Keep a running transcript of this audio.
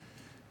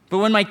But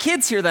when my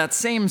kids hear that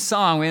same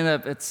song,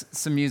 it's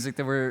some music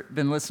that we've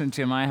been listening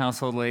to in my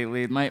household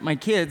lately. My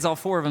kids, all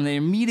four of them, they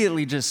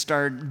immediately just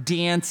start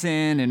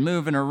dancing and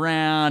moving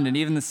around. And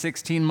even the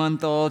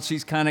 16-month-old,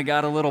 she's kind of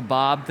got a little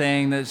bob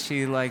thing that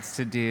she likes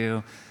to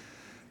do.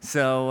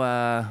 So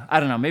I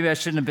don't know, maybe I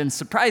shouldn't have been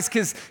surprised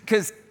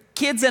because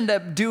kids end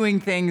up doing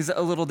things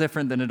a little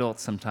different than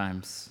adults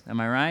sometimes. Am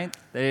I right?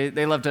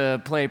 They love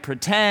to play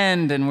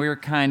pretend, and we're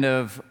kind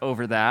of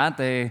over that.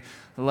 They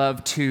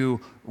love to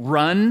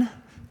run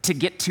to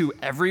get to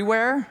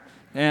everywhere,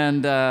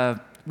 and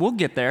we'll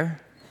get there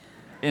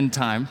in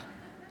time.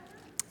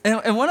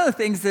 And one of the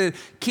things that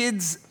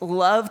kids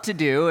love to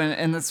do,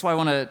 and that's why I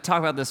want to talk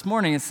about this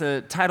morning, it's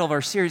the title of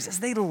our series, is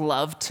they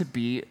love to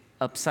be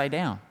upside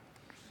down.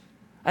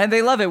 And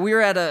they love it. We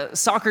were at a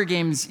soccer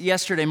games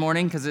yesterday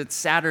morning because it's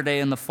Saturday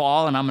in the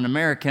fall, and I'm an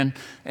American.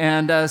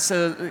 And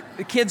so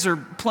the kids are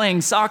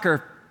playing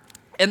soccer.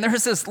 And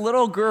there's this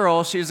little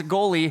girl, she was a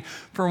goalie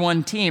for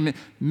one team.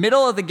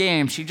 Middle of the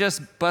game, she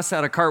just busts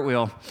out a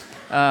cartwheel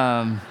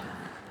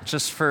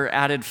just for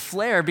added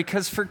flair,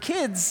 because for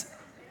kids,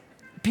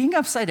 being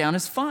upside down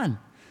is fun.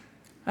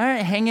 All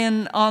right,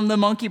 hanging on the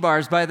monkey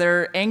bars by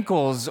their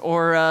ankles,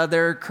 or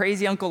their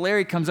crazy Uncle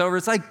Larry comes over.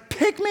 It's like,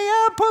 pick me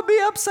up, put me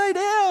upside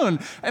down.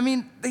 I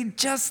mean, they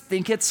just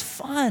think it's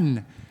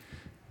fun.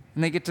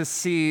 And they get to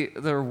see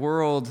their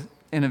world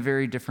in a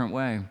very different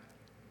way.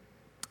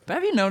 But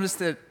have you noticed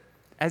that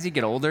as you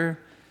get older,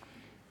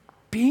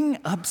 being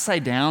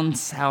upside down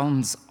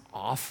sounds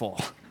awful?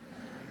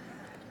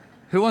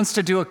 Who wants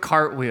to do a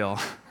cartwheel,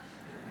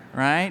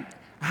 right?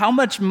 How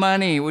much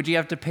money would you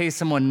have to pay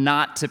someone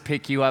not to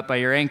pick you up by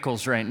your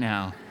ankles right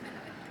now?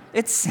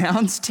 It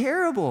sounds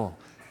terrible.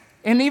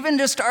 And even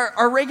just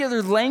our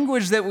regular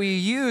language that we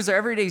use, our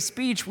everyday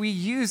speech, we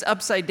use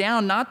upside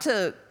down not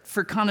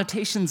for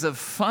connotations of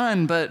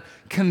fun, but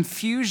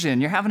confusion.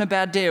 You're having a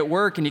bad day at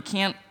work and you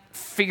can't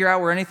figure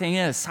out where anything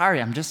is.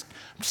 Sorry, I'm just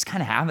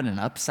kind of having an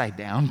upside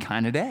down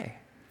kind of day.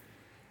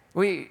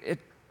 We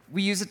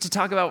use it to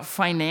talk about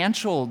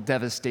financial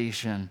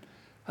devastation.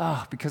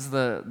 Oh, because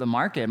of the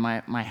market,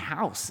 my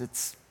house,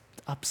 it's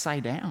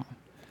upside down.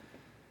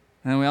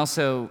 And we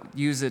also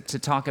use it to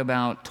talk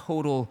about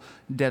total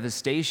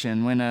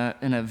devastation. When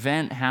an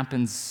event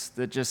happens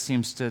that just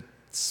seems to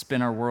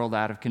spin our world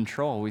out of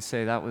control, we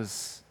say that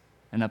was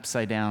an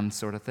upside down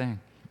sort of thing.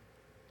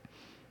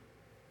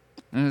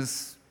 And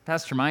as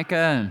Pastor Micah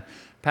and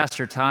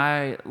Pastor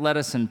Ty led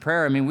us in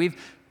prayer, I mean,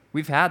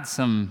 we've had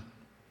some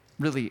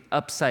really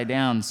upside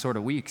down sort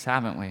of weeks,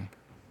 haven't we?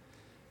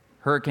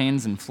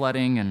 Hurricanes and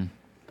flooding and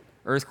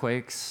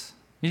earthquakes.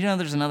 Did you know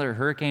there's another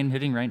hurricane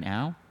hitting right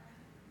now?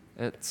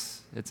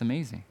 It's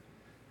amazing.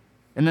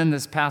 And then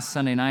this past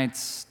Sunday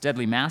night's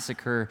deadly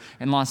massacre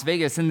in Las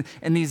Vegas. And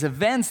these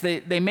events,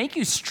 they make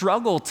you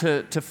struggle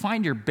to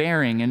find your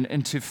bearing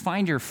and to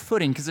find your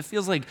footing, because it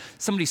feels like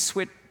somebody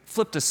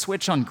flipped a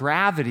switch on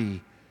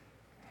gravity.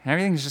 And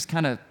everything's just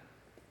kind of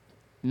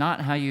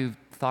not how you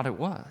thought it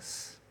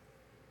was.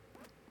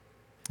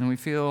 And we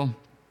feel,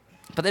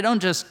 but they don't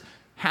just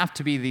have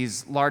to be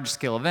these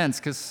large-scale events,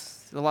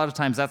 because a lot of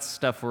times that's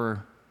stuff we're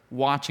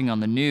watching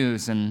on the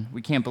news and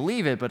we can't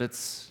believe it, but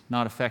it's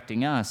not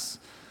affecting us.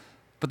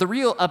 But the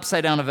real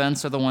upside-down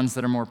events are the ones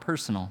that are more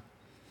personal.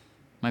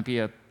 It might be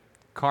a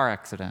car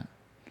accident,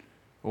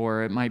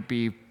 or it might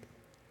be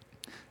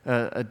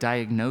a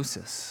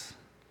diagnosis,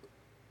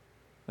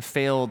 a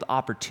failed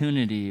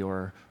opportunity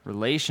or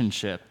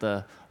relationship,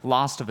 the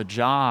loss of a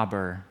job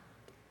or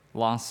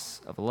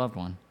loss of a loved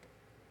one.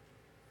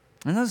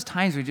 And those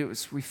times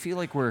we feel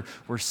like we're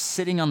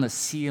sitting on the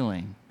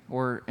ceiling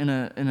or in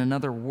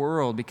another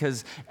world,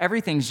 because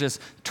everything's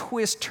just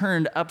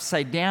turned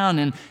upside down,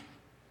 and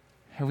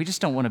we just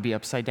don't want to be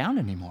upside down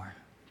anymore.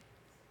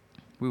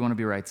 We want to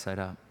be right side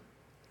up.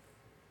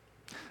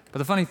 But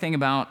the funny thing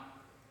about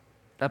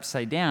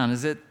upside down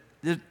is it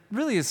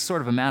really is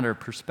sort of a matter of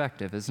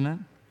perspective, isn't it?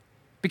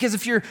 Because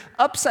if you're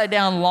upside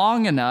down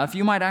long enough,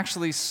 you might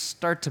actually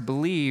start to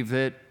believe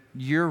that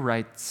you're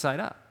right side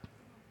up,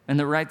 and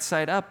the right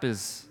side up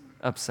is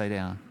upside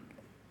down.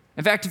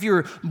 In fact, if you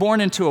were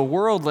born into a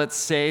world, let's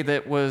say,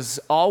 that was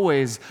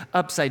always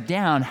upside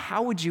down,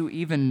 how would you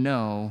even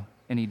know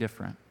any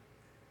different?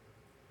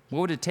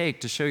 What would it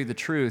take to show you the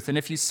truth? And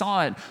if you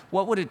saw it,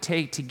 what would it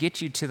take to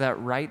get you to that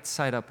right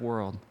side up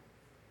world?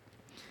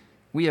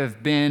 We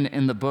have been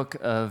in the book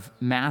of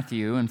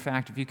Matthew. In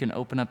fact, if you can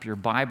open up your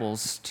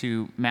Bibles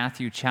to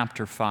Matthew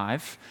chapter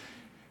 5.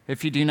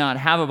 If you do not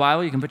have a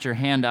Bible, you can put your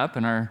hand up,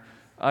 and our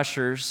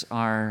ushers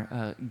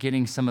are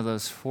getting some of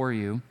those for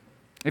you.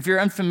 If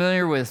you're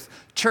unfamiliar with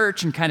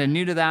church and kind of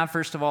new to that,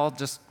 first of all,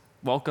 just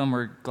welcome.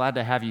 We're glad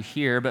to have you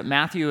here. But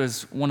Matthew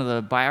is one of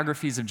the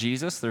biographies of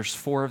Jesus. There's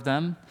 4 of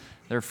them.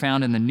 They're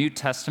found in the New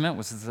Testament,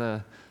 which is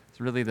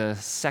really the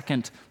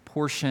second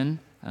portion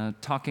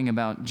talking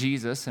about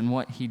Jesus and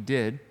what he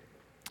did.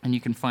 And you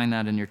can find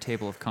that in your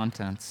table of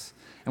contents.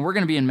 And we're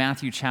going to be in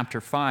Matthew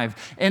chapter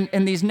 5. And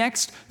in these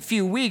next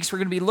few weeks, we're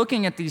going to be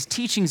looking at these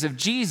teachings of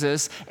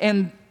Jesus,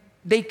 and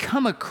they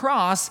come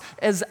across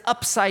as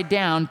upside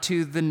down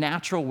to the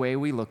natural way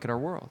we look at our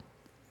world.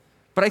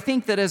 But I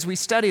think that as we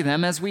study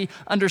them, as we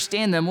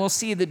understand them, we'll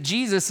see that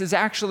Jesus is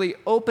actually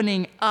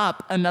opening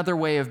up another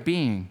way of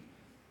being.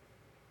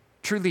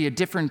 Truly a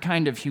different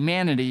kind of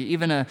humanity,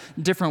 even a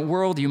different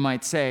world, you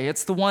might say.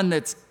 It's the one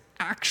that's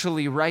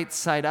actually right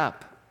side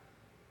up.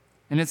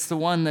 And it's the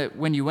one that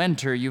when you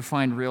enter, you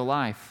find real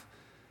life.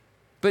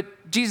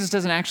 But Jesus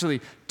doesn't actually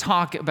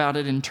talk about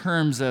it in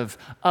terms of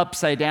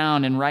upside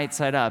down and right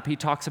side up. He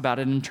talks about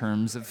it in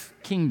terms of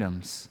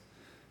kingdoms.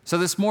 So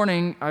this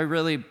morning, I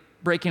really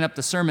breaking up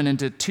the sermon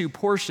into two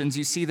portions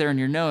you see there in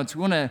your notes.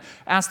 We want to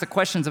ask the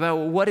questions about,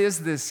 well, what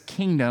is this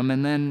kingdom,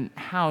 and then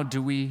how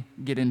do we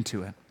get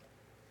into it?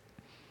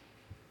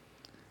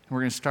 We're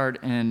going to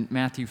start in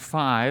Matthew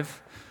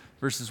 5,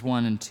 verses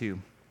 1 and 2.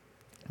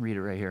 Read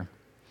it right here.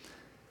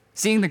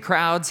 Seeing the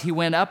crowds, he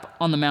went up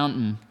on the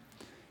mountain.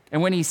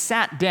 And when he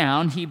sat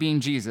down, he being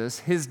Jesus,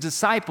 his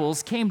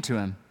disciples came to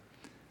him,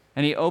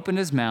 and he opened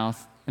his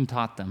mouth and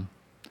taught them.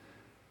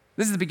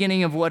 This is the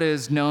beginning of what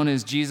is known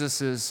as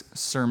Jesus'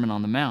 Sermon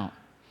on the Mount.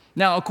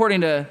 Now,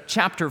 according to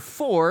chapter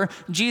 4,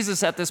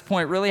 Jesus at this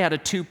point really had a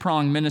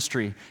two-pronged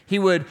ministry. He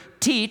would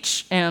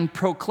teach and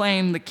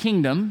proclaim the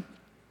kingdom,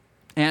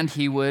 and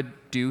he would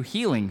do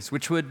healings,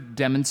 which would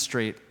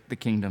demonstrate the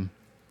kingdom.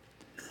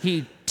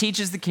 He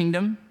teaches the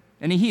kingdom,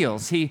 and he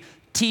heals. He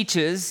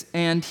teaches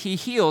and he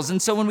heals.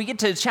 And so when we get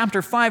to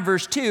chapter 5,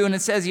 verse 2, and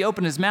it says he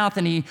opened his mouth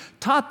and he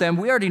taught them,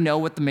 we already know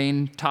what the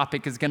main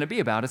topic is going to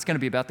be about. It's going to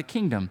be about the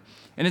kingdom.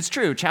 And it's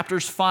true.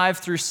 Chapters 5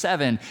 through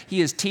 7,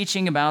 he is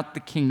teaching about the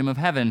kingdom of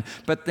heaven.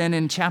 But then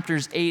in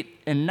chapters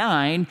 8 and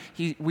 9,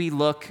 we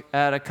look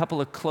at a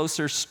couple of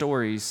closer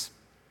stories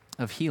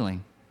of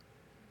healing.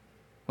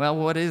 Well,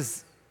 what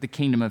is the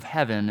kingdom of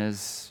heaven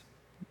as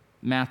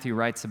Matthew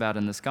writes about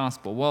in this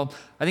gospel? Well,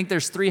 I think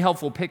there's three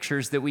helpful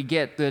pictures that we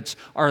get that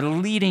are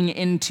leading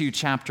into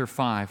chapter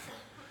 5.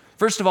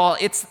 First of all,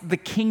 it's the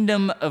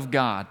kingdom of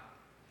God.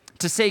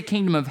 To say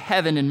kingdom of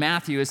heaven in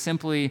Matthew is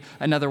simply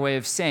another way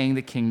of saying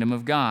the kingdom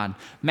of God.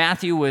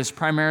 Matthew was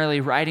primarily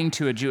writing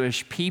to a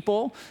Jewish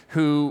people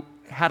who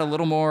had a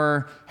little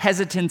more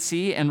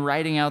hesitancy in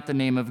writing out the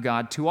name of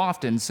God too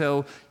often.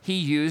 So he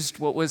used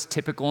what was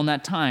typical in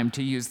that time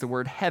to use the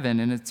word heaven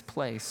in its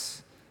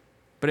place.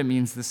 But it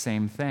means the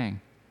same thing.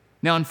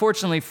 Now,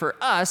 unfortunately for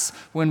us,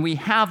 when we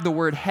have the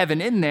word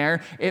heaven in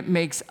there, it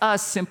makes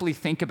us simply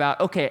think about,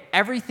 okay,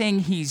 everything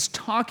he's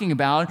talking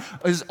about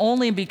is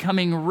only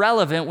becoming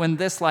relevant when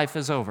this life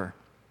is over.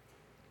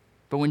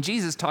 But when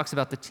Jesus talks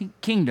about the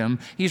kingdom,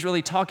 he's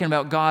really talking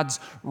about God's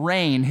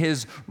reign,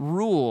 his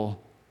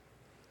rule,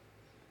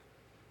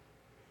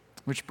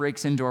 which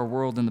breaks into our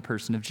world in the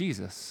person of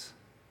Jesus,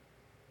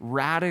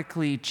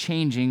 radically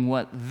changing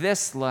what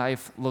this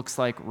life looks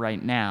like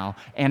right now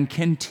and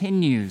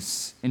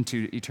continues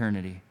into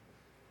eternity.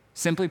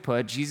 Simply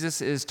put,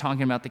 Jesus is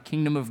talking about the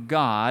kingdom of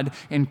God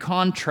in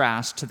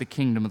contrast to the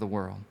kingdom of the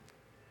world.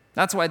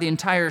 That's why the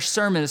entire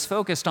sermon is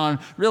focused on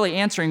really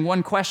answering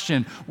one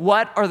question: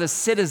 what are the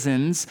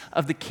citizens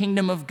of the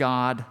kingdom of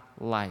God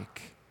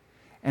like?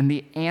 And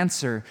the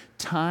answer,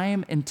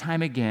 time and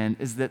time again,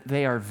 is that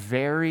they are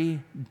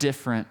very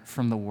different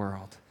from the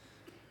world.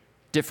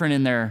 Different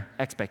in their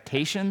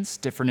expectations,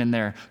 different in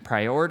their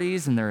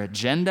priorities and their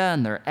agenda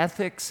and their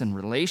ethics and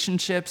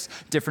relationships,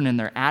 different in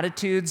their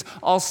attitudes,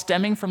 all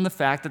stemming from the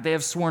fact that they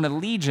have sworn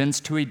allegiance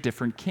to a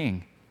different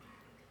king.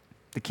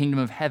 The kingdom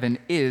of heaven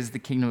is the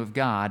kingdom of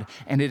God,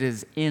 and it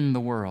is in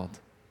the world.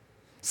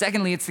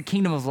 Secondly, it's the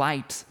kingdom of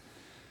light.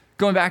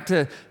 Going back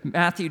to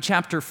Matthew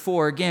chapter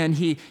 4, again,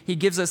 he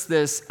gives us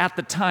this, at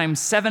the time,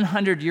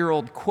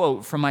 700-year-old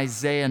quote from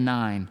Isaiah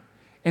 9.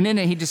 And in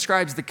it, he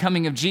describes the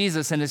coming of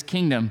Jesus and his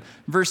kingdom.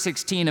 Verse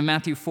 16 of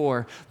Matthew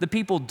 4, the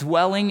people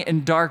dwelling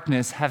in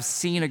darkness have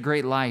seen a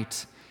great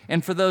light.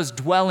 And for those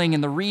dwelling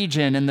in the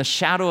region in the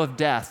shadow of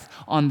death,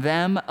 on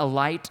them a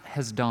light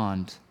has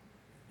dawned.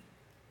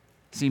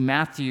 See,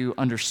 Matthew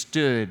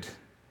understood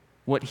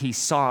what he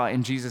saw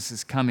in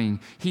Jesus' coming.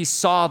 He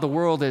saw the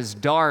world as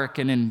dark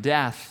and in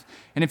death.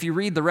 And if you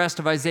read the rest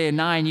of Isaiah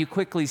 9, you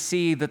quickly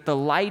see that the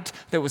light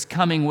that was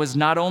coming was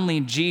not only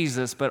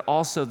Jesus, but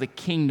also the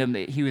kingdom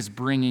that he was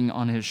bringing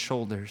on his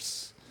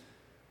shoulders.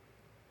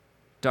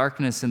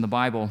 Darkness in the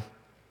Bible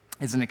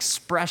is an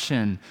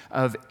expression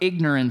of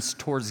ignorance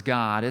towards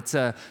God. It's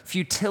a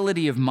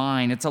futility of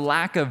mind. It's a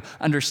lack of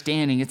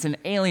understanding. It's an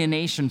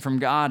alienation from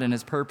God and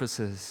his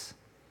purposes.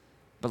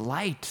 But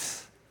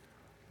light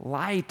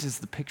is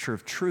the picture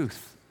of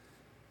truth,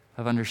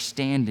 of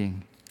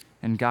understanding,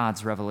 and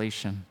God's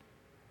revelation.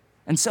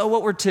 And so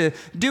what we're to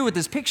do with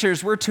this picture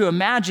is we're to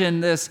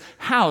imagine this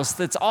house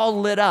that's all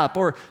lit up,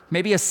 or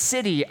maybe a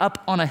city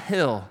up on a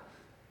hill.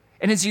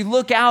 And as you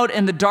look out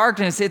in the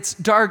darkness, it's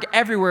dark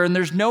everywhere, and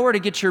there's nowhere to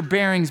get your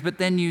bearings, but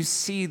then you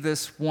see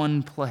this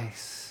one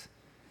place,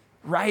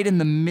 right in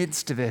the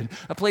midst of it,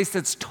 a place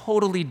that's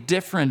totally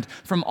different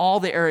from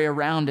all the area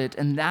around it,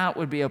 and that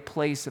would be a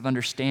place of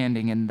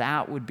understanding, and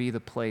that would be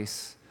the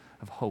place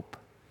of hope.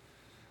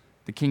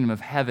 The kingdom of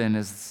heaven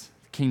is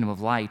the kingdom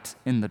of light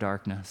in the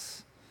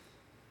darkness.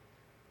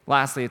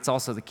 Lastly, it's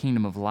also the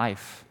kingdom of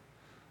life.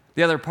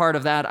 The other part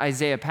of that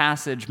Isaiah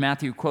passage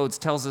Matthew quotes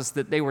tells us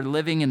that they were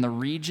living in the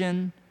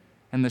region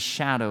and the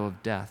shadow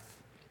of death.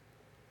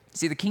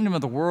 See, the kingdom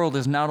of the world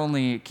is not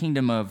only a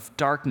kingdom of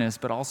darkness,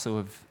 but also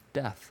of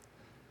death.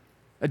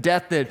 A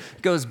death that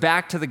goes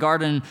back to the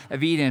Garden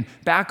of Eden,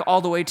 back all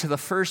the way to the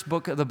first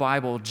book of the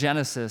Bible,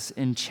 Genesis,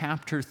 in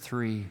chapter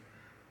 3,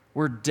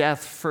 where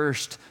death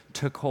first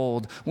took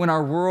hold, when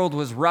our world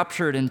was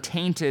ruptured and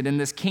tainted, and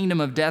this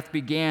kingdom of death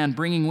began,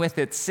 bringing with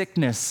it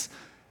sickness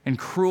and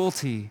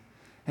cruelty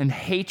and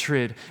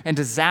hatred and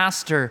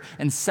disaster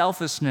and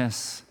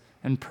selfishness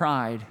and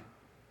pride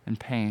and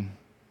pain.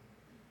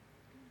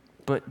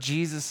 But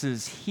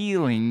Jesus'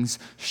 healings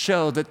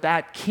show that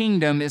that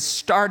kingdom is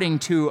starting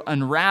to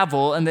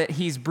unravel and that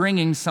he's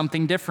bringing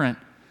something different.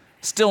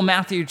 Still,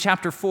 Matthew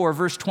chapter 4,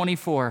 verse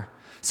 24.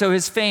 So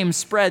his fame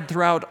spread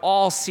throughout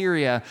all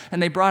Syria,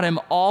 and they brought him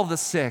all the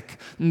sick,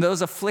 and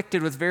those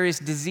afflicted with various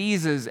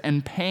diseases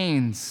and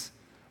pains,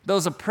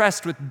 those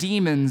oppressed with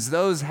demons,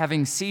 those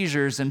having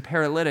seizures and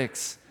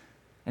paralytics,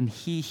 and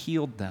he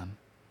healed them.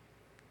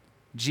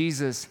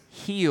 Jesus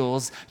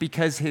heals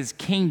because his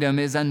kingdom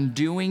is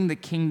undoing the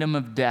kingdom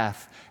of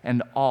death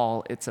and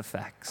all its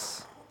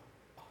effects.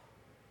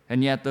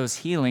 And yet those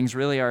healings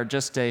really are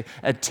just a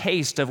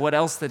taste of what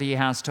else that he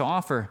has to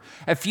offer.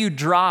 A few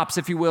drops,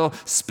 if you will,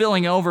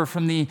 spilling over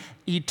from the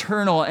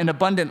eternal and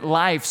abundant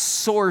life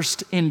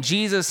sourced in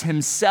Jesus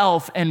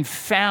himself and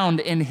found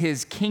in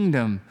his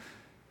kingdom.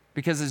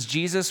 Because as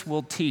Jesus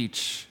will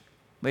teach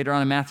later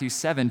on in Matthew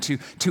 7,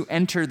 to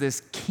enter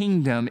this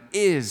kingdom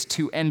is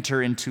to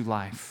enter into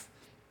life.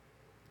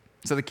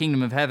 So the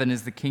kingdom of heaven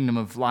is the kingdom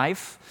of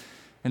life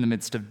in the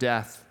midst of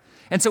death.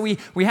 And so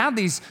we have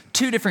these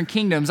two different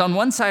kingdoms. On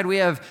one side, we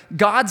have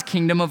God's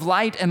kingdom of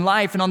light and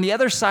life. And on the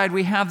other side,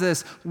 we have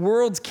this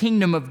world's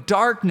kingdom of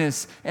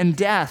darkness and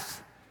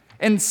death.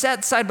 And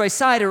set side by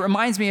side, it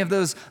reminds me of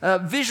those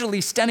visually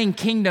stunning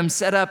kingdoms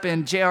set up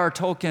in J.R.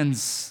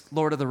 Tolkien's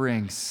Lord of the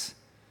Rings.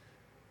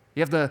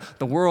 You have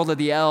the world of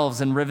the elves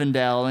in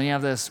Rivendell, and you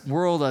have this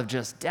world of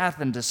just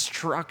death and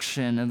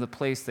destruction in the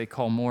place they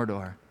call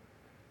Mordor.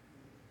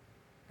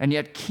 And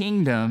yet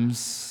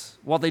kingdoms,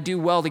 while they do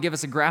well to give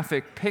us a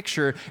graphic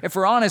picture, if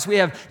we're honest, we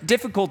have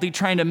difficulty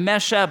trying to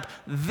mesh up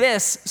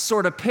this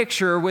sort of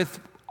picture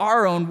with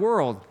our own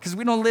world, because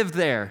we don't live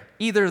there,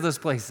 either of those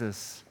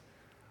places.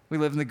 We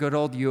live in the good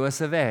old US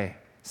of A.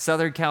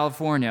 Southern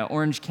California,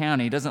 Orange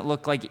County doesn't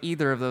look like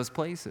either of those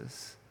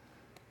places.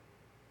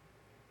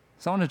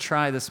 So I want to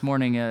try this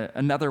morning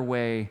another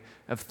way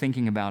of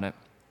thinking about it.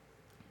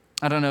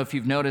 I don't know if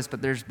you've noticed,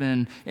 but there's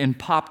been in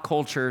pop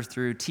culture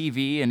through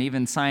TV and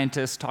even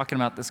scientists talking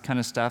about this kind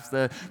of stuff,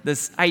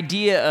 this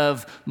idea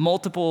of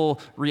multiple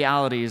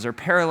realities or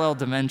parallel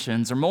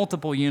dimensions or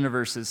multiple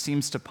universes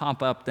seems to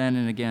pop up then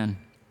and again.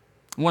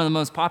 One of the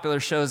most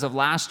popular shows of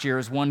last year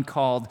is one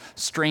called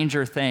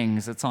Stranger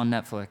Things. It's on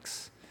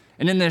Netflix.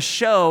 And in this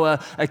show,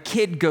 a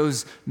kid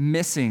goes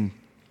missing.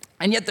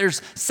 And yet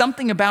there's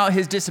something about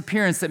his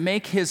disappearance that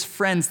make his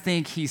friends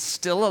think he's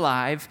still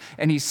alive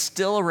and he's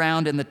still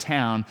around in the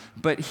town,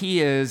 but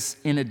he is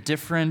in a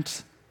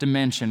different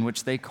dimension,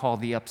 which they call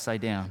the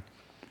upside down.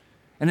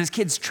 And this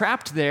kid's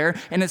trapped there,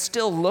 and it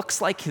still looks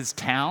like his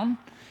town,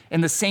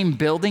 and the same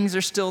buildings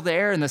are still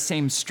there, and the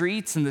same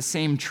streets and the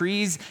same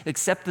trees,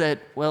 except that,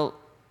 well,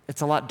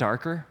 it's a lot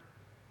darker,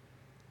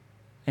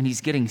 and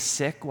he's getting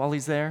sick while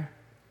he's there.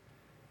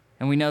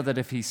 And we know that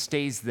if he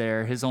stays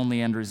there, his only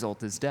end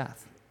result is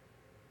death.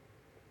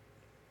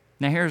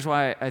 Now, here's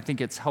why I think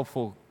it's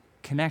helpful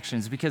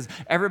connections, because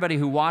everybody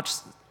who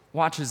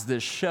watches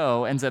this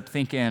show ends up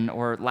thinking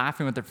or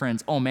laughing with their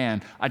friends, oh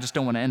man, I just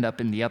don't want to end up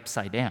in the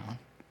upside down,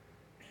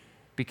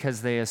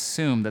 because they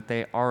assume that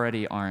they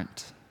already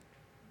aren't.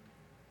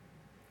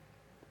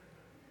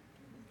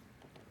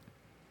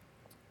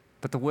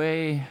 But the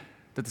way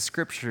that the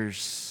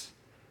scriptures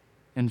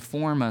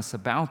inform us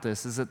about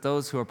this is that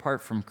those who are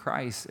apart from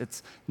Christ,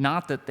 it's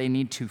not that they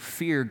need to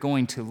fear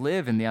going to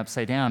live in the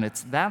upside down,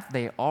 it's that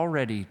they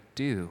already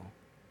do,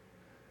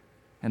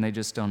 and they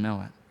just don't know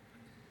it.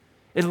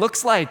 It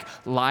looks like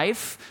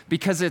life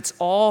because it's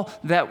all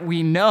that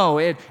we know.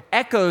 It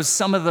echoes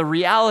some of the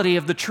reality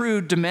of the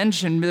true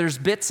dimension. There's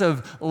bits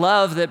of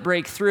love that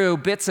break through,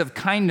 bits of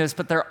kindness,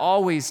 but they're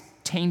always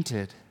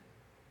tainted.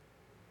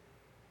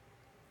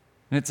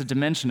 And it's a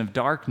dimension of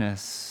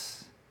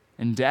darkness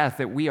and death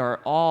that we are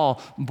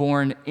all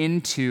born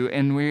into,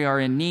 and we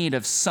are in need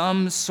of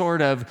some sort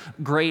of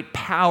great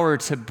power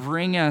to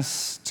bring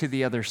us to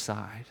the other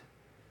side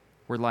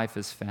where life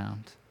is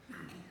found.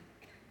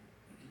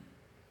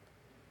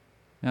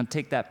 Now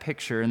take that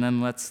picture and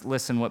then let's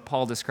listen what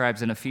Paul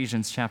describes in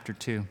Ephesians chapter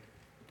 2.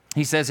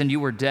 He says, "And you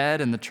were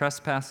dead in the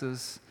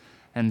trespasses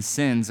and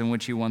sins in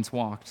which you once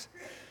walked,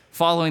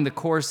 following the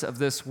course of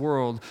this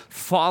world,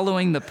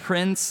 following the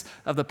prince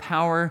of the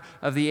power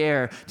of the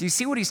air." Do you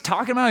see what he's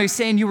talking about? He's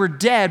saying you were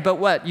dead, but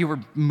what? You were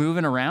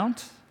moving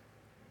around?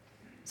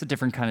 It's a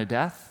different kind of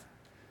death.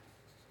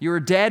 You were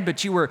dead,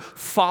 but you were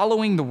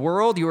following the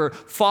world. You were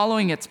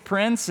following its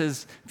prince.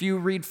 As if you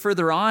read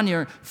further on,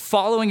 you're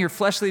following your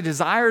fleshly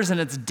desires, and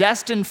it's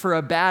destined for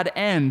a bad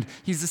end.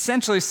 He's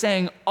essentially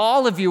saying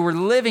all of you were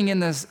living in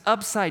this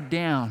upside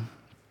down.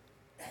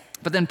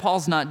 But then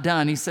Paul's not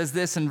done. He says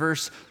this in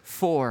verse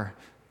 4.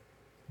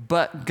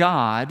 But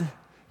God,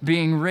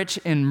 being rich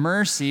in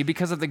mercy,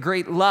 because of the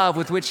great love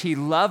with which he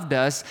loved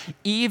us,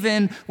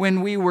 even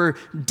when we were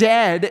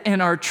dead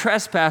in our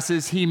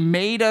trespasses, he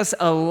made us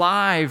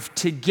alive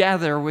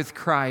together with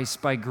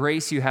Christ. By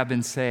grace you have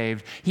been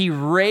saved. He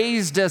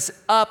raised us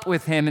up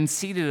with him and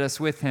seated us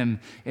with him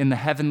in the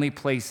heavenly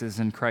places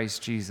in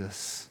Christ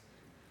Jesus.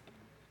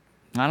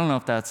 I don't know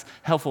if that's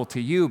helpful to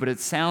you, but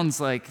it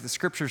sounds like the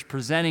scripture's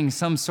presenting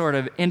some sort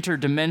of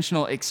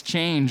interdimensional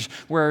exchange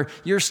where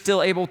you're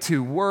still able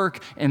to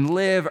work and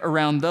live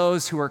around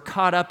those who are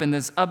caught up in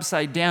this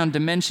upside down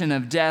dimension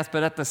of death,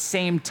 but at the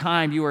same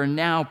time, you are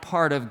now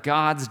part of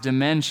God's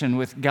dimension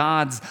with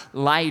God's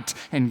light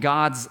and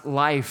God's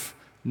life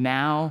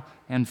now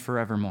and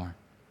forevermore.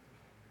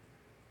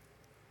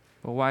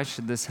 But why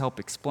should this help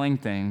explain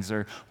things,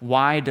 or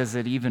why does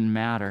it even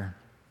matter?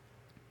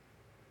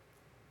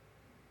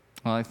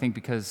 Well, I think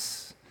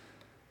because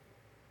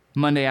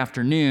Monday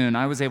afternoon,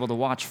 I was able to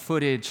watch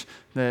footage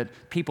that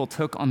people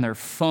took on their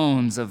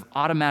phones of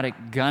automatic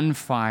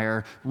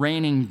gunfire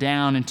raining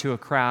down into a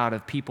crowd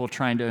of people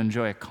trying to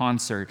enjoy a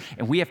concert,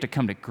 and we have to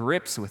come to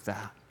grips with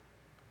that.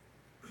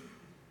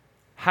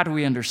 How do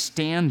we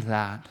understand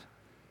that?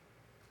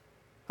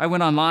 I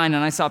went online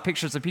and I saw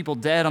pictures of people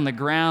dead on the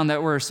ground that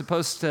it was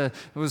supposed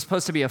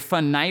to be a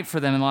fun night for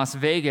them in Las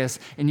Vegas,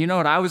 and you know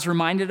what I was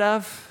reminded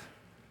of?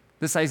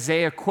 This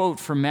Isaiah quote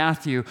from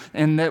Matthew,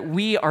 and that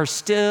we are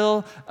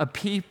still a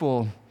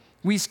people.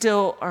 We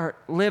still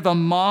live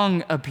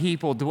among a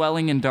people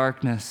dwelling in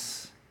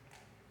darkness.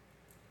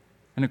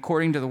 And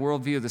according to the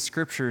worldview of the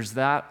scriptures,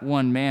 that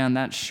one man,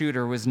 that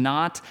shooter, was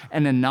not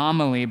an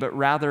anomaly, but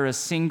rather a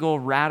single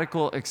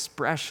radical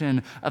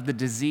expression of the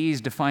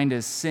disease defined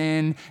as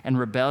sin and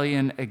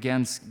rebellion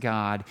against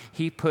God.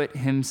 He put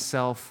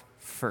himself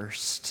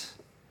first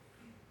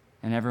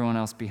and everyone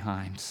else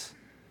behind.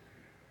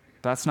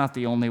 That's not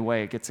the only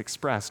way it gets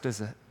expressed,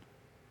 is it?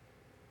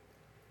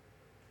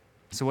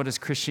 So what does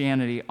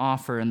Christianity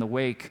offer in the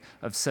wake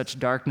of such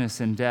darkness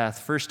and death?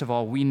 First of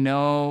all, we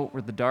know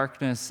where the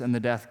darkness and the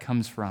death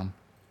comes from.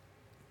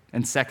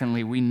 And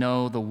secondly, we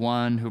know the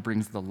one who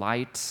brings the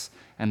light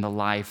and the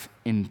life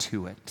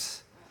into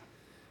it.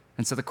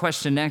 And so the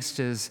question next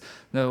is,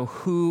 though,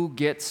 who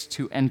gets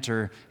to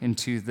enter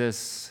into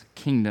this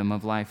kingdom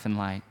of life and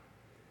light?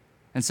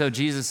 And so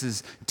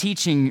Jesus'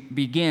 teaching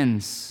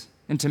begins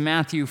into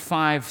Matthew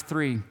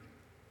 5:3.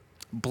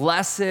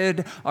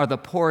 Blessed are the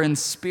poor in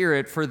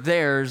spirit, for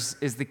theirs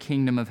is the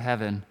kingdom of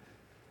heaven.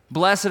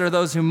 Blessed are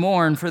those who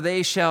mourn, for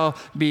they shall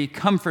be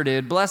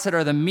comforted. Blessed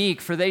are the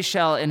meek, for they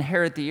shall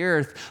inherit the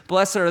earth.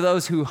 Blessed are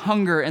those who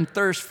hunger and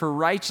thirst for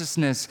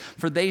righteousness,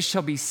 for they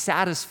shall be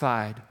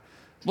satisfied.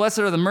 Blessed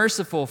are the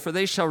merciful, for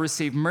they shall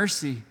receive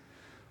mercy.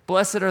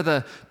 Blessed are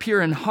the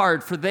pure in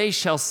heart, for they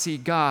shall see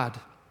God.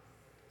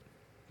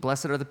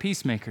 Blessed are the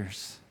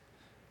peacemakers,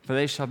 for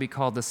they shall be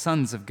called the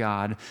sons of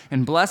God.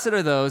 And blessed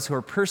are those who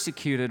are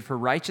persecuted for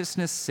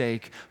righteousness'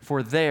 sake,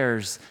 for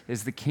theirs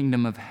is the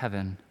kingdom of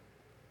heaven.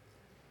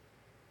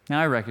 Now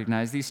I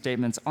recognize these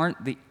statements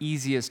aren't the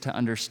easiest to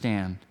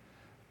understand.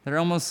 They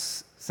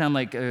almost sound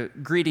like a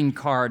greeting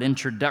card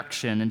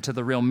introduction into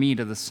the real meat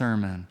of the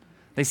sermon.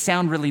 They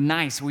sound really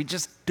nice. We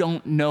just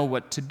don't know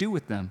what to do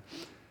with them.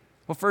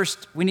 Well,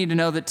 first, we need to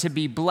know that to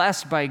be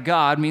blessed by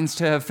God means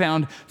to have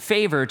found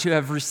favor, to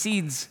have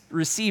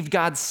received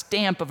God's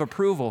stamp of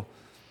approval.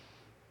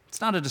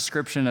 It's not a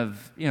description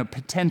of,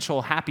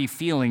 potential happy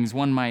feelings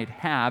one might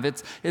have.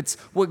 It's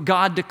what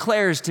God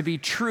declares to be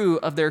true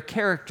of their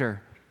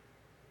character.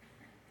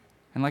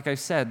 And like I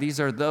said, these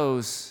are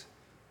those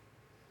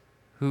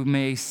who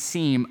may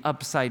seem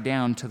upside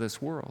down to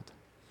this world.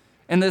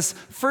 In this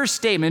first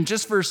statement,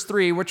 just verse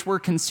 3, which we're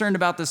concerned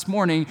about this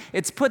morning,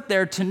 it's put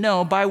there to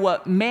know by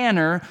what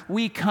manner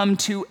we come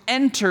to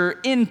enter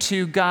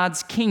into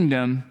God's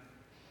kingdom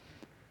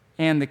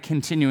and the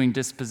continuing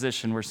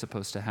disposition we're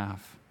supposed to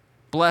have.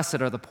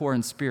 Blessed are the poor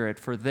in spirit,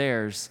 for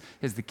theirs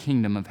is the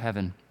kingdom of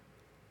heaven.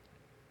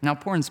 Now,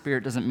 poor in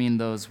spirit doesn't mean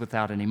those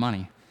without any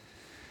money.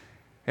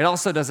 It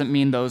also doesn't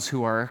mean those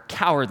who are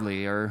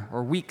cowardly or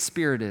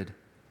weak-spirited.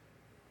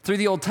 Through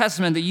the Old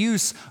Testament, the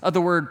use of the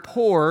word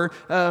poor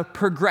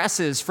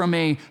progresses from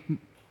a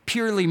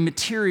purely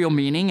material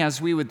meaning,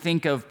 as we would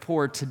think of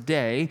poor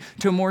today,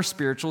 to a more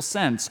spiritual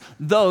sense.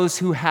 Those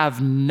who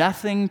have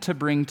nothing to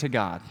bring to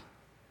God.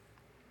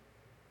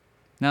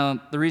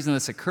 Now, the reason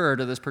this occurred,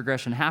 or this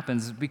progression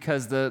happens, is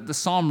because the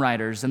psalm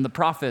writers and the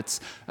prophets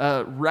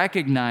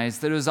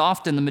recognized that it was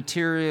often the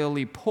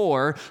materially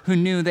poor who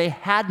knew they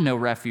had no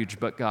refuge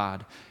but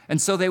God.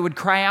 And so they would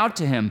cry out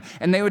to him,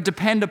 and they would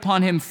depend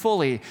upon him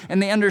fully.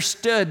 And they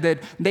understood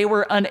that they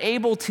were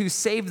unable to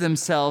save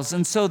themselves,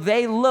 and so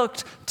they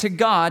looked to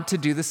God to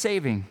do the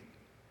saving.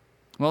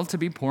 Well, to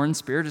be poor in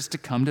spirit is to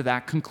come to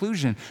that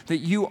conclusion, that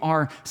you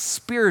are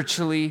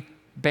spiritually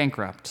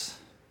bankrupt.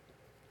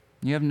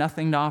 You have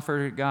nothing to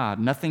offer to God,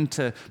 nothing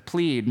to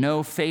plead,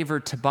 no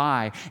favor to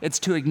buy. It's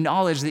to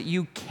acknowledge that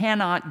you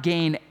cannot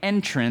gain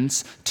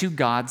entrance to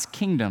God's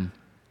kingdom.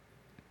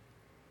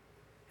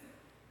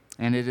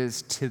 And it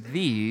is to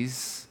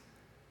these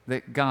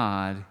that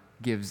God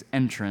gives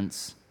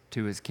entrance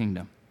to his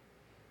kingdom.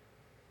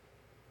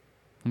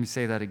 Let me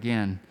say that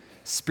again.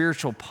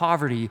 Spiritual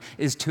poverty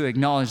is to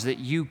acknowledge that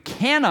you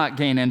cannot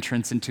gain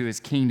entrance into his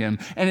kingdom.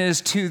 And it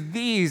is to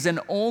these and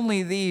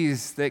only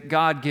these that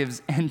God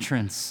gives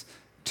entrance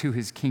to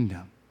his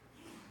kingdom.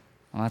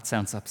 Well, that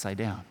sounds upside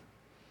down.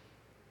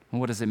 Well,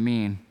 what does it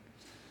mean?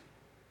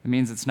 It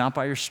means it's not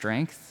by your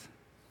strength.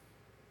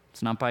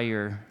 It's not by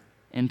your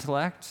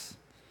intellect.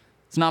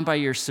 It's not by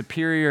your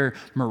superior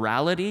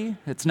morality.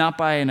 It's not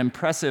by an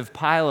impressive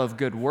pile of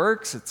good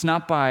works. It's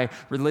not by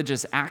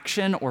religious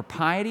action or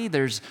piety.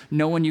 There's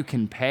no one you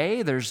can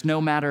pay. There's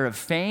no matter of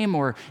fame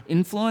or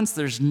influence.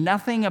 There's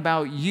nothing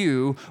about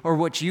you or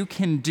what you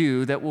can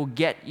do that will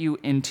get you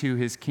into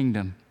his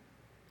kingdom.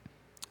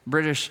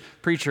 British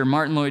preacher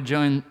Martin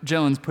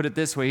Lloyd-Jones put it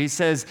this way. He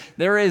says,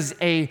 there is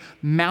a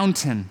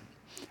mountain,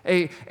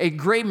 a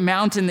great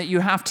mountain that you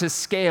have to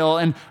scale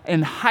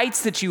and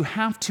heights that you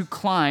have to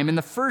climb. And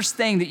the first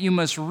thing that you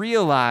must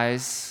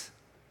realize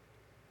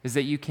is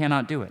that you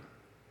cannot do it.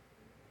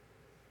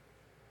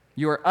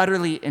 You are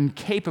utterly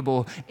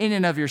incapable in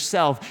and of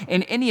yourself.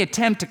 And any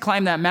attempt to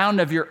climb that mountain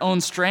of your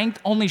own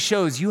strength only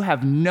shows you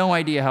have no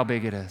idea how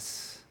big it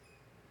is.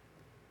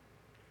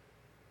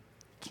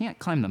 You can't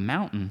climb the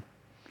mountain.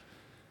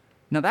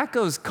 Now, that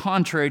goes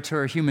contrary to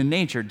our human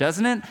nature,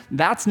 doesn't it?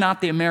 That's not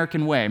the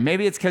American way.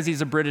 Maybe it's because he's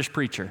a British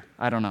preacher.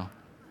 I don't know.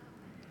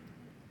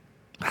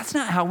 That's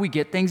not how we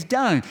get things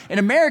done. In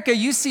America,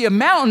 you see a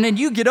mountain and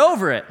you get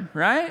over it,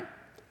 right?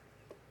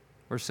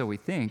 Or so we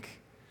think.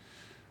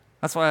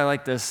 That's why I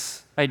like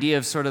this idea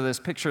of sort of this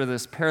picture of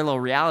this parallel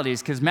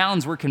realities, because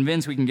mountains, we're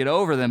convinced we can get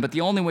over them, but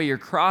the only way you're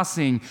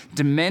crossing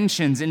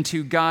dimensions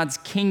into God's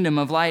kingdom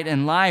of light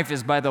and life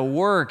is by the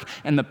work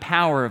and the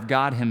power of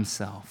God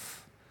himself.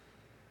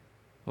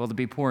 Well, to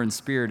be poor in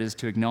spirit is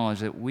to acknowledge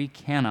that we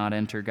cannot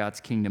enter God's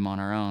kingdom on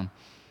our own.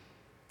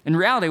 In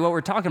reality, what we're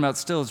talking about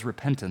still is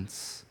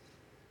repentance.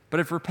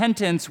 But if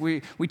repentance,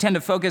 we tend to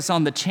focus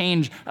on the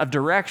change of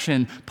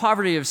direction,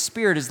 poverty of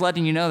spirit is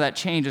letting you know that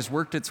change has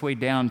worked its way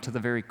down to the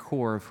very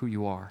core of who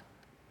you are.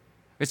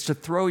 It's to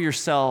throw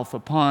yourself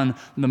upon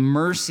the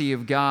mercy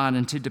of God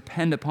and to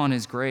depend upon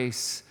his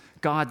grace,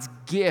 God's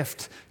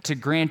gift to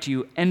grant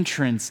you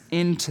entrance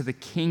into the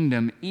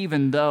kingdom,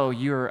 even though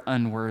you're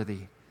unworthy.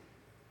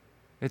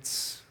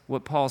 It's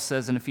what Paul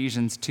says in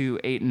Ephesians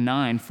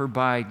 2:8-9, for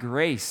by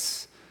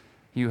grace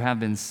you have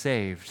been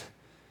saved.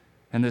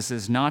 And this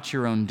is not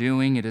your own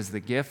doing, it is the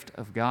gift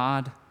of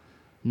God,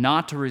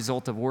 not a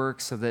result of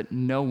works, so that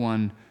no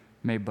one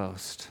may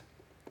boast.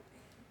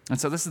 And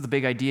so this is the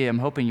big idea I'm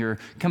hoping you're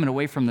coming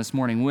away from this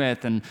morning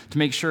with, and to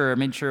make sure, I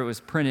made sure it was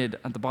printed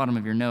at the bottom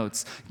of your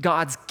notes.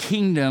 God's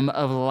kingdom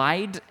of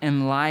light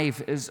and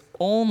life is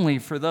only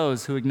for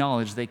those who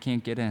acknowledge they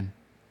can't get in.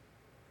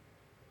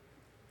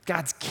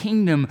 God's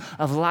kingdom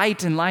of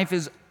light and life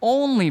is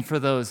only for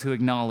those who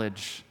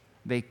acknowledge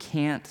they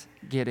can't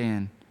get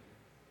in.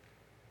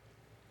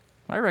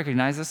 I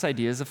recognize this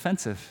idea is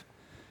offensive.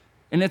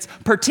 And it's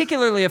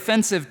particularly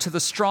offensive to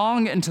the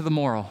strong and to the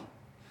moral.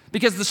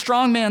 Because the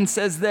strong man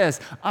says this,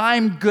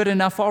 I'm good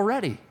enough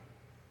already.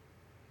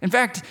 In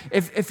fact,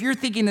 if you're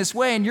thinking this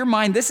way in your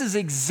mind, this is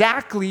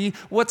exactly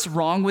what's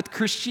wrong with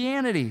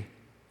Christianity.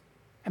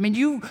 I mean,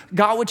 you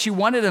got what you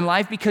wanted in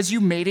life because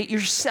you made it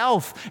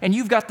yourself. And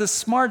you've got the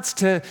smarts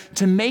to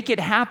make it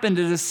happen,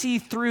 to see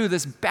through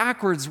this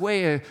backwards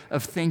way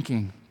of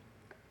thinking.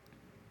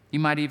 You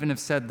might even have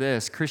said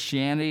this,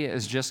 Christianity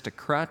is just a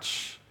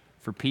crutch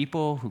for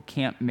people who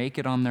can't make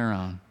it on their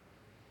own.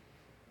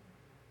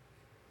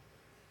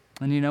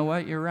 And you know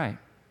what? You're right.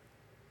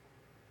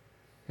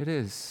 It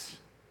is.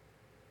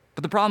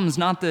 But the problem is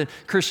not that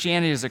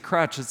Christianity is a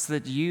crutch, it's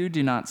that you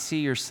do not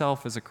see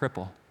yourself as a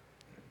cripple.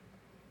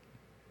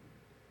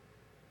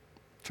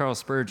 Charles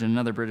Spurgeon,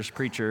 another British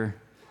preacher,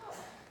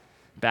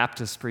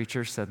 Baptist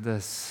preacher, said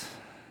this,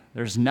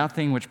 there's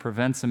nothing which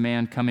prevents a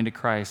man coming to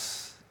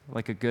Christ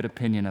like a good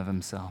opinion of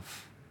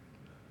himself.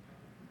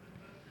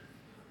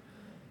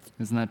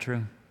 Isn't that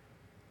true?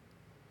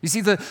 You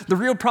see, the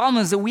real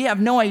problem is that we have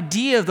no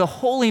idea of the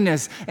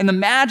holiness and the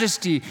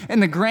majesty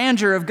and the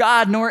grandeur of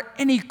God, nor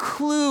any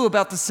clue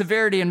about the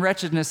severity and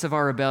wretchedness of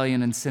our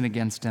rebellion and sin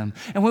against him.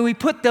 And when we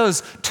put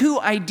those two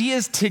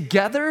ideas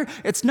together,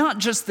 it's not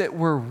just that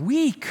we're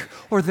weak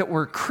or that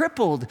we're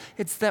crippled,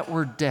 it's that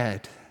we're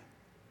dead.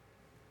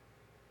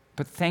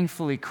 But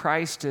thankfully,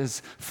 Christ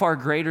is far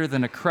greater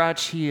than a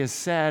crutch. He has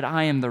said,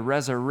 I am the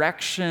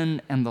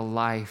resurrection and the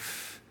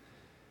life.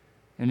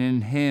 And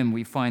in him,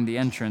 we find the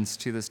entrance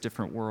to this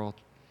different world.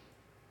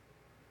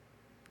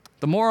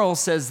 The moral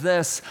says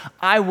this,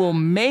 I will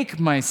make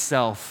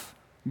myself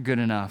good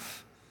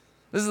enough.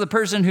 This is the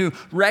person who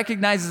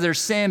recognizes their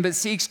sin but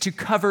seeks to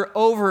cover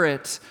over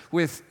it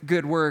with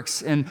good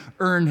works and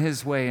earn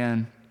his way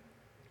in.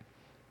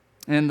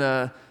 In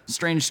the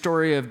strange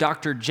story of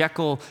Dr.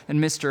 Jekyll and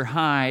Mr.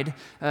 Hyde,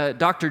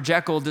 Dr.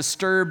 Jekyll,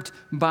 disturbed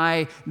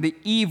by the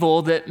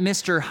evil that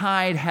Mr.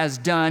 Hyde has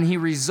done, he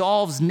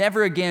resolves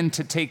never again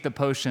to take the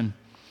potion.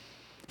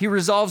 He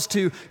resolves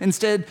to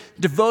instead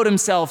devote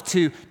himself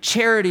to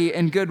charity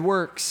and good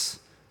works.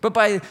 But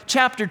by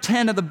chapter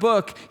 10 of the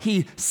book,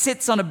 he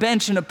sits on a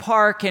bench in a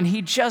park and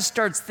he just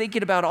starts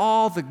thinking about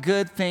all the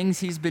good things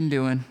he's been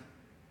doing.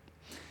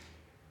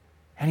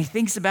 And he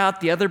thinks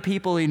about the other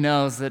people he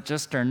knows that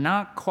just are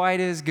not quite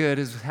as good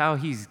as how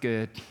he's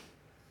good.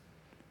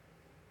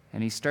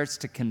 And he starts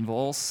to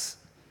convulse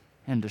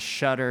and to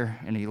shudder,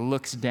 and he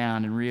looks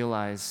down and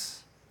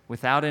realizes,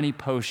 without any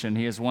potion,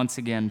 he has once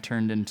again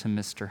turned into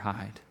Mr.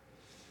 Hyde.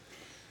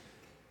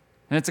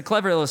 And it's a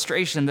clever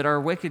illustration that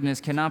our wickedness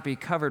cannot be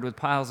covered with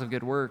piles of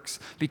good works,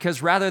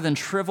 because rather than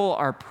shrivel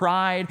our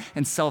pride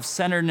and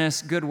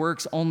self-centeredness, good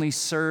works only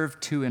serve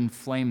to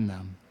inflame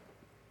them.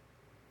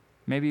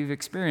 Maybe you've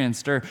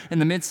experienced, or in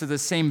the midst of the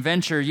same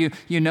venture, you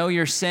know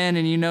your sin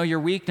and you know your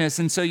weakness,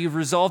 and so you've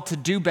resolved to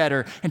do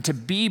better and to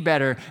be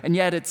better, and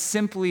yet it's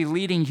simply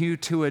leading you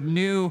to a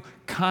new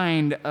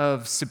kind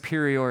of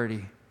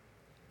superiority,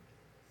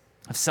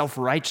 of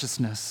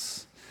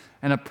self-righteousness,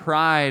 and a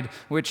pride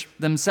which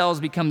themselves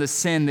become the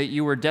sin that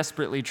you were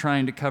desperately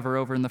trying to cover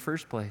over in the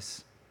first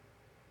place.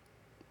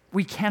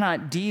 We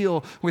cannot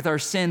deal with our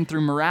sin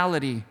through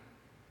morality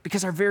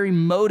because our very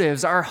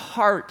motives, our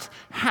heart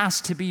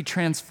has to be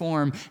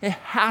transformed. It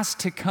has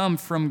to come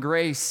from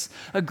grace,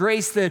 a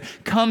grace that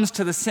comes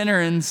to the sinner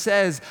and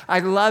says, I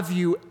love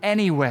you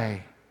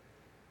anyway,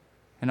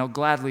 and I'll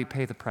gladly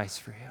pay the price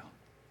for you.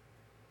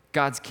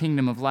 God's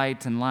kingdom of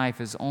light and life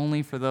is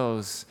only for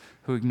those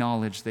who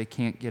acknowledge they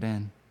can't get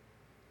in.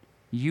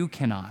 You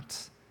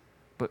cannot,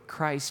 but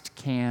Christ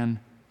can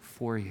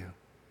for you.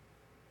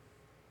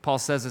 Paul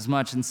says as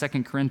much in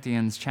 2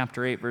 Corinthians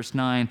chapter 8, verse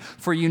 9,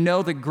 for you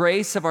know the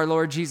grace of our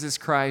Lord Jesus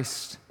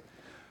Christ,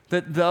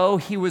 that though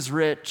he was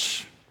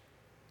rich,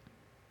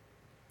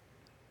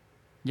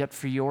 yet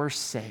for your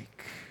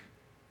sake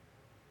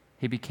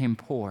he became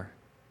poor,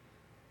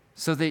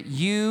 so that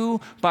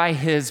you by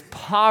his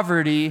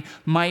poverty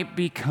might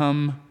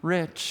become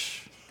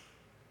rich.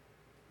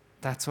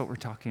 That's what we're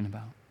talking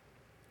about.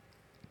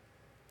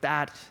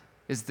 That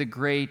is the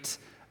great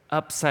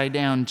upside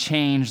down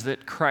change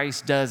that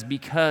Christ does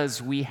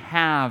because we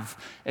have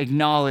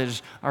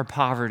acknowledged our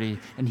poverty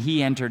and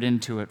he entered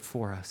into it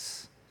for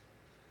us.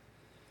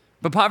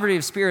 But poverty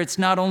of spirit's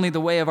not only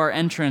the way of our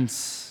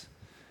entrance,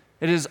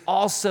 it is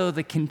also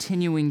the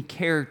continuing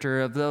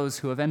character of those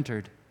who have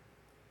entered.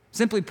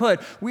 Simply put,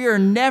 we are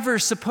never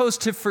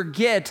supposed to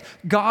forget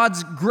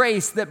God's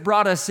grace that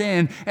brought us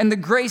in and the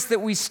grace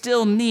that we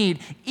still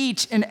need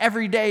each and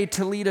every day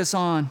to lead us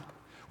on.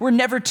 We're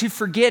never to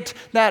forget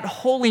that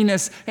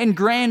holiness and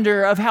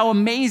grandeur of how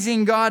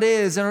amazing God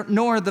is,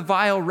 nor the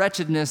vile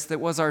wretchedness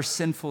that was our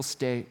sinful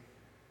state.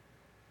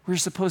 We're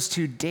supposed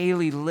to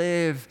daily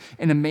live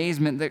in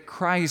amazement that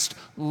Christ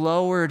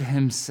lowered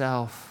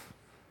himself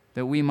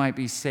that we might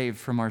be saved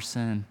from our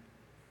sin.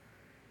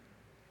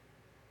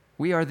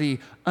 We are the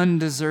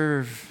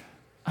undeserving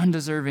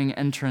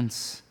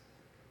entrance.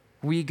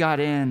 We got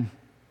in,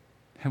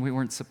 and we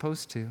weren't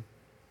supposed to.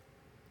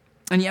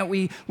 And yet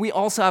we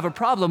also have a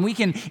problem. We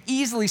can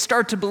easily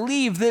start to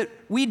believe that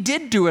we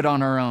did do it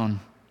on our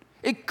own.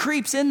 It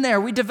creeps in there.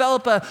 We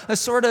develop a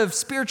sort of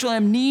spiritual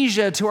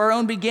amnesia to our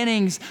own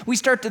beginnings. We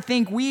start to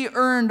think we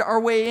earned our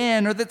way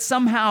in, or that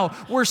somehow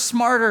we're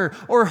smarter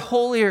or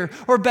holier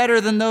or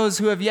better than those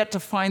who have yet to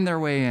find their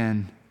way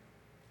in.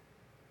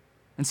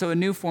 And so a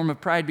new form of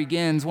pride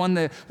begins, one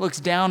that looks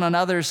down on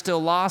others still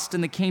lost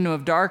in the kingdom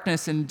of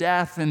darkness and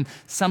death, and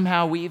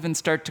somehow we even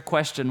start to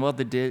question, well,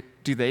 do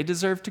they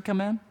deserve to come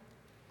in?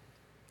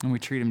 And we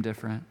treat them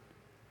different.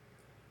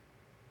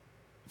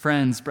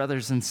 Friends,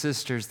 brothers and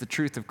sisters, the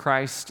truth of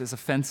Christ is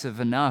offensive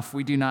enough.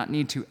 We do not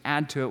need to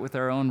add to it with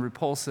our own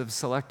repulsive,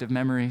 selective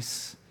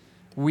memories.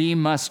 We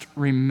must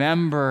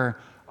remember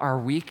our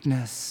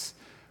weakness.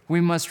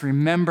 We must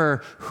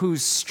remember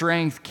whose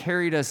strength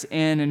carried us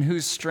in and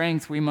whose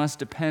strength we must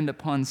depend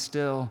upon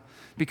still.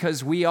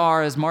 Because we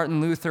are, as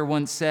Martin Luther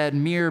once said,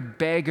 mere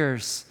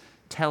beggars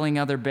telling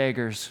other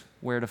beggars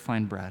where to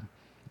find bread.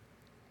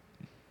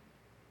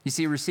 You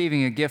see,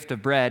 receiving a gift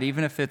of bread,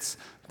 even if it's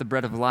the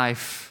bread of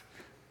life,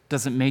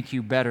 doesn't make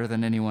you better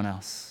than anyone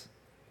else.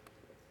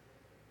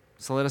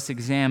 So let us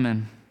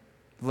examine,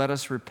 let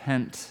us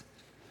repent,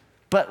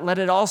 but let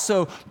it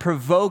also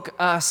provoke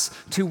us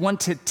to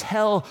want to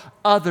tell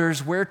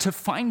others where to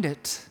find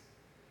it.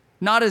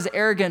 Not as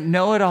arrogant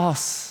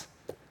know-it-alls,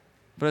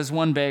 but as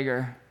one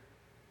beggar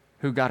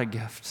who got a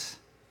gift.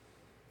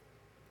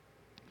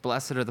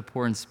 Blessed are the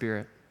poor in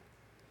spirit,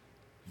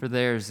 for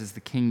theirs is the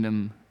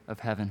kingdom of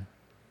heaven.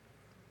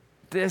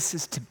 This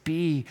is to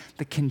be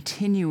the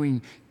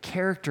continuing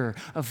character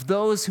of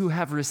those who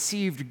have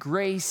received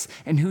grace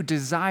and who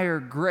desire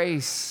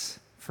grace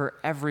for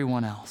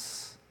everyone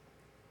else.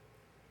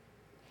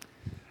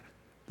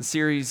 The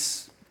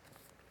series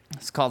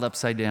is called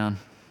Upside Down.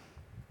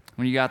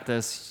 When you got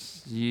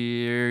this,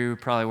 you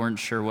probably weren't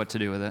sure what to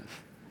do with it.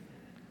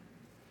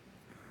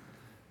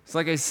 It's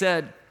like I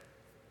said,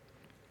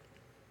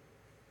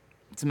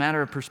 it's a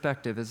matter of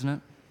perspective, isn't it?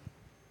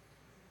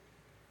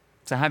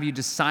 So have you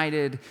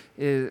decided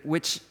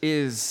which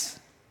is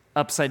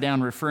upside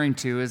down referring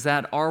to? Is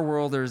that our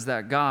world or is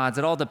that God's?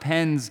 It all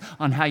depends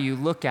on how you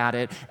look at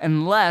it.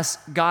 Unless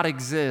God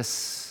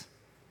exists,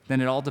 then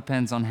it all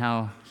depends on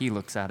how he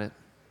looks at it.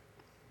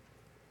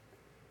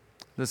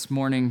 This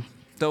morning,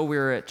 though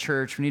we're at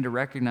church, we need to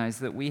recognize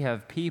that we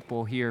have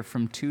people here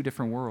from two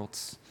different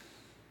worlds,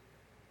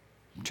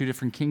 two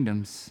different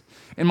kingdoms.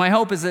 And my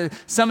hope is that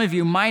some of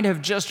you might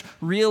have just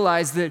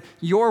realized that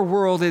your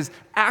world is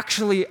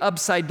actually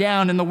upside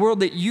down, and the world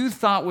that you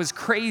thought was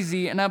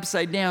crazy and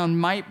upside down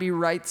might be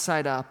right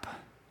side up.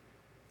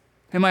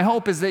 And my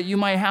hope is that you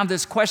might have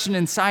this question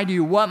inside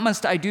you: what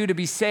must I do to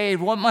be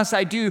saved? What must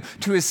I do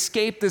to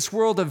escape this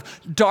world of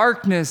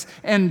darkness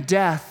and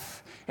death?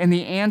 And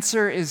the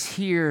answer is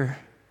here.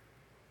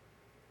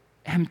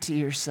 Empty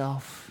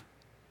yourself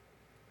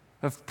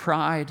of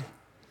pride,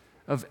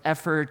 of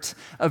effort,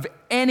 of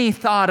any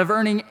thought of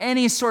earning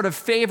any sort of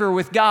favor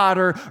with God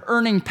or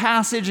earning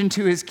passage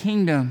into his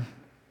kingdom.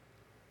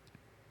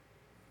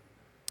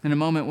 In a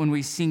moment when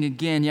we sing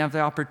again, you have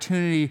the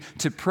opportunity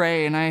to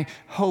pray, and I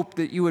hope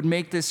that you would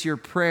make this your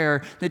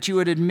prayer, that you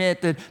would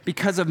admit that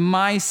because of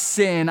my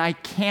sin, I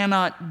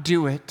cannot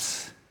do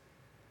it.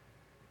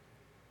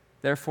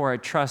 Therefore, I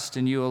trust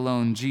in you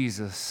alone,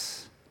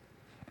 Jesus,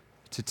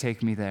 to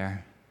take me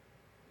there.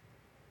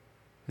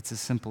 It's as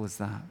simple as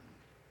that.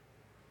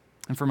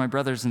 And for my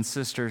brothers and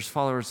sisters,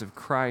 followers of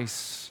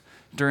Christ,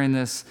 during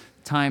this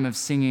time of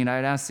singing,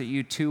 I'd ask that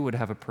you too would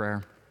have a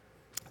prayer,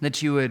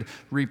 that you would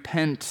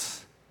repent,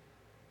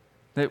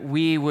 that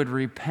we would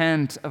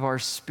repent of our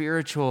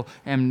spiritual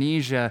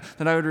amnesia,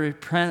 that I would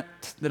repent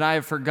that I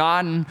have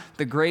forgotten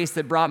the grace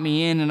that brought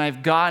me in, and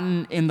I've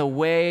gotten in the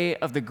way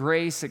of the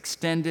grace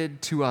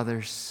extended to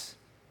others.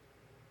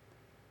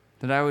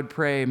 That I would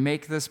pray,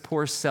 make this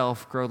poor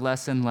self grow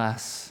less and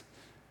less,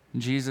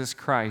 Jesus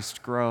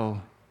Christ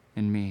grow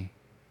in me.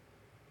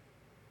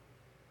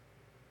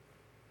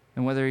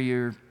 And whether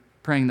you're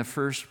praying the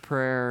first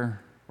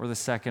prayer or the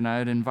second, I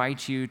would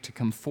invite you to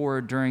come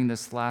forward during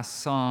this last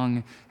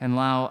song and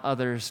allow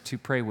others to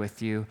pray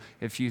with you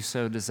if you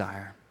so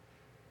desire.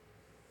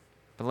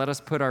 But let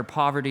us put our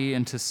poverty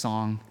into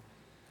song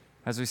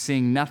as we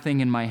sing,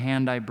 "Nothing in my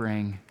hand I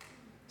bring,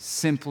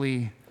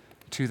 simply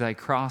to thy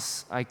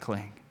cross I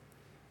cling.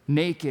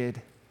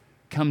 Naked,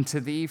 come to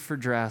thee for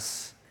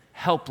dress,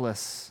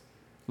 helpless,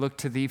 look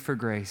to thee for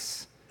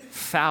grace.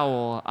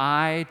 Foul,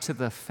 I to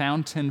the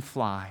fountain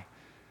fly.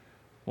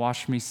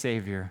 Wash me,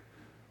 Savior,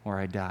 or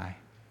I die."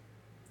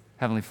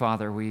 Heavenly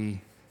Father,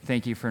 we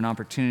thank you for an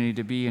opportunity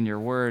to be in your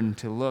word and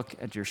to look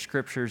at your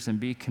scriptures and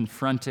be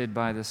confronted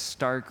by the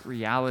stark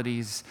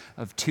realities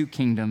of two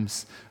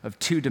kingdoms, of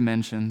two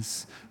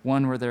dimensions,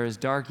 one where there is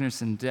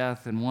darkness and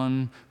death and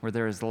one where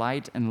there is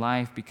light and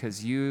life,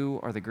 because you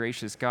are the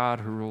gracious God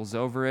who rules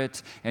over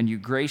it, and you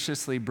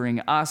graciously bring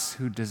us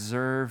who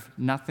deserve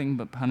nothing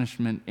but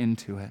punishment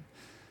into it,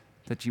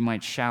 that you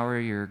might shower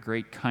your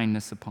great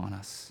kindness upon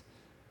us.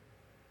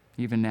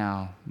 Even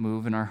now,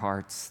 move in our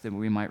hearts that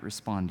we might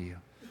respond to you.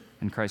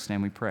 In Christ's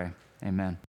name we pray. Amen.